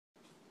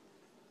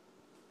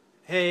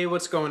Hey,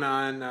 what's going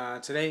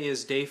on? Today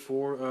is day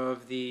 4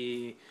 of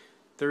the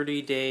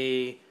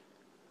 30-day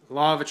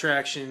Law of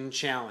Attraction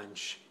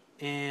challenge.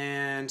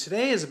 And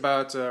today is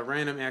about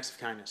random acts of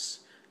kindness.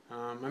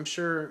 I'm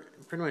sure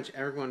pretty much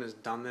everyone has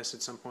done this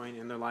at some point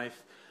in their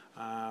life.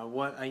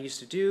 What I used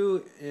to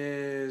do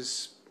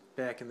is,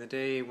 back in the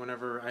day,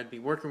 whenever I'd be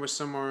working with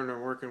someone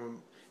or working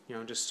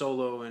with, just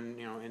solo and,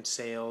 in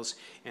sales,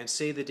 and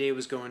say the day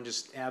was going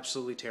just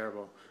absolutely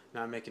terrible,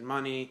 not making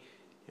money,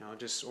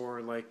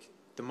 or like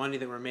the money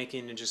that we're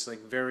making is just like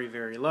very,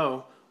 very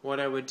low. What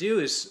I would do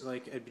is,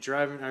 like, I'd be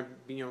driving,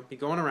 be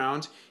going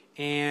around,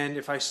 and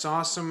if I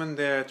saw someone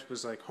that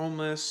was like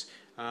homeless,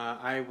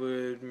 I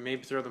would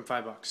maybe throw them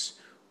 $5,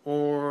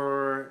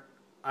 or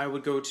I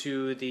would go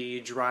to the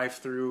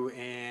drive-through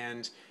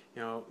and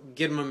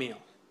get them a meal.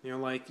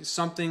 Like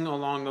something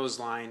along those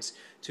lines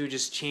to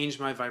just change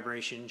my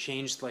vibration,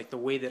 change like the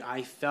way that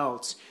I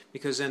felt,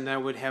 because then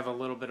that would have a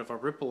little bit of a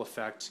ripple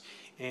effect.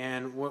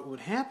 And what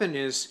would happen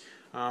is,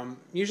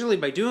 usually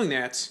by doing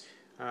that,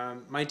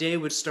 my day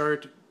would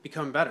start to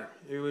become better.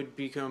 It would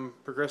become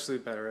progressively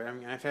better. I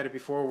mean, I've had it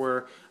before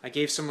where I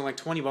gave someone like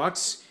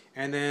 $20,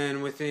 and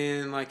then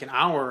within like an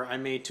hour, I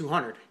made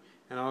 200,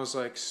 and I was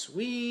like,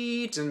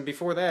 sweet. And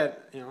before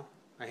that,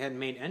 I hadn't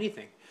made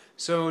anything.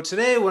 So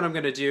today what I'm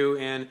going to do,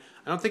 and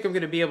I don't think I'm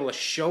going to be able to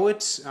show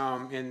it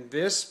in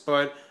this,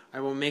 but I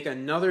will make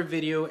another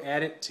video,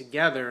 add it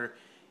together,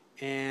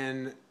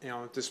 and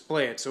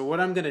display it. So what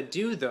I'm going to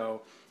do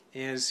though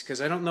is,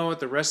 because I don't know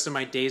what the rest of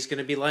my day is going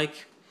to be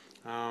like,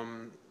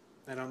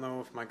 I don't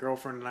know if my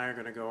girlfriend and I are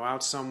going to go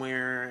out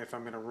somewhere, if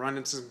I'm going to run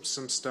into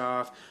some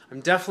stuff.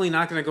 I'm definitely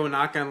not going to go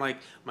knock on like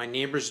my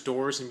neighbor's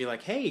doors and be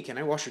like, hey, can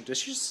I wash your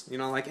dishes?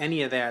 Like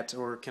any of that,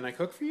 or can I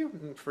cook for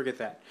you? Forget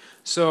that.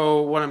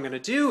 So what I'm going to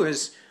do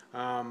is,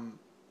 on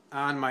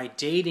my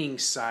dating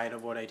side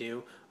of what I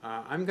do,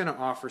 I'm going to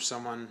offer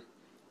someone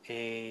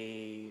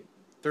a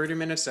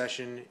 30-minute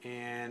session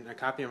and a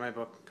copy of my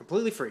book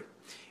completely free.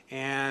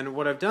 And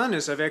what I've done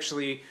is I've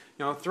actually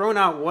thrown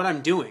out what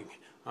I'm doing.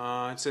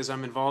 It says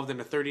I'm involved in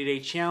a 30-day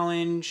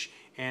challenge,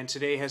 and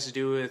today has to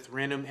do with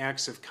random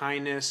acts of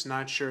kindness.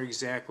 Not sure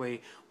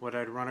exactly what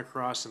I'd run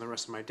across in the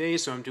rest of my day,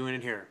 so I'm doing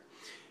it here.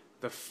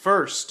 The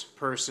first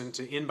person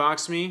to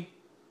inbox me,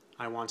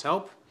 I want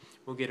help,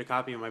 will get a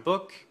copy of my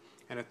book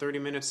and a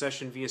 30-minute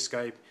session via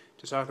Skype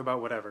to talk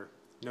about whatever.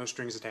 No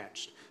strings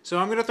attached. So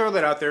I'm going to throw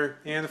that out there,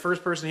 and the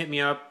first person to hit me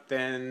up,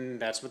 then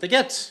that's what they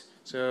get.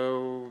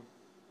 So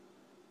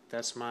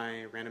that's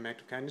my random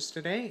act of kindness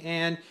today,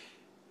 and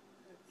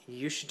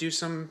you should do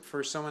some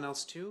for someone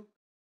else too.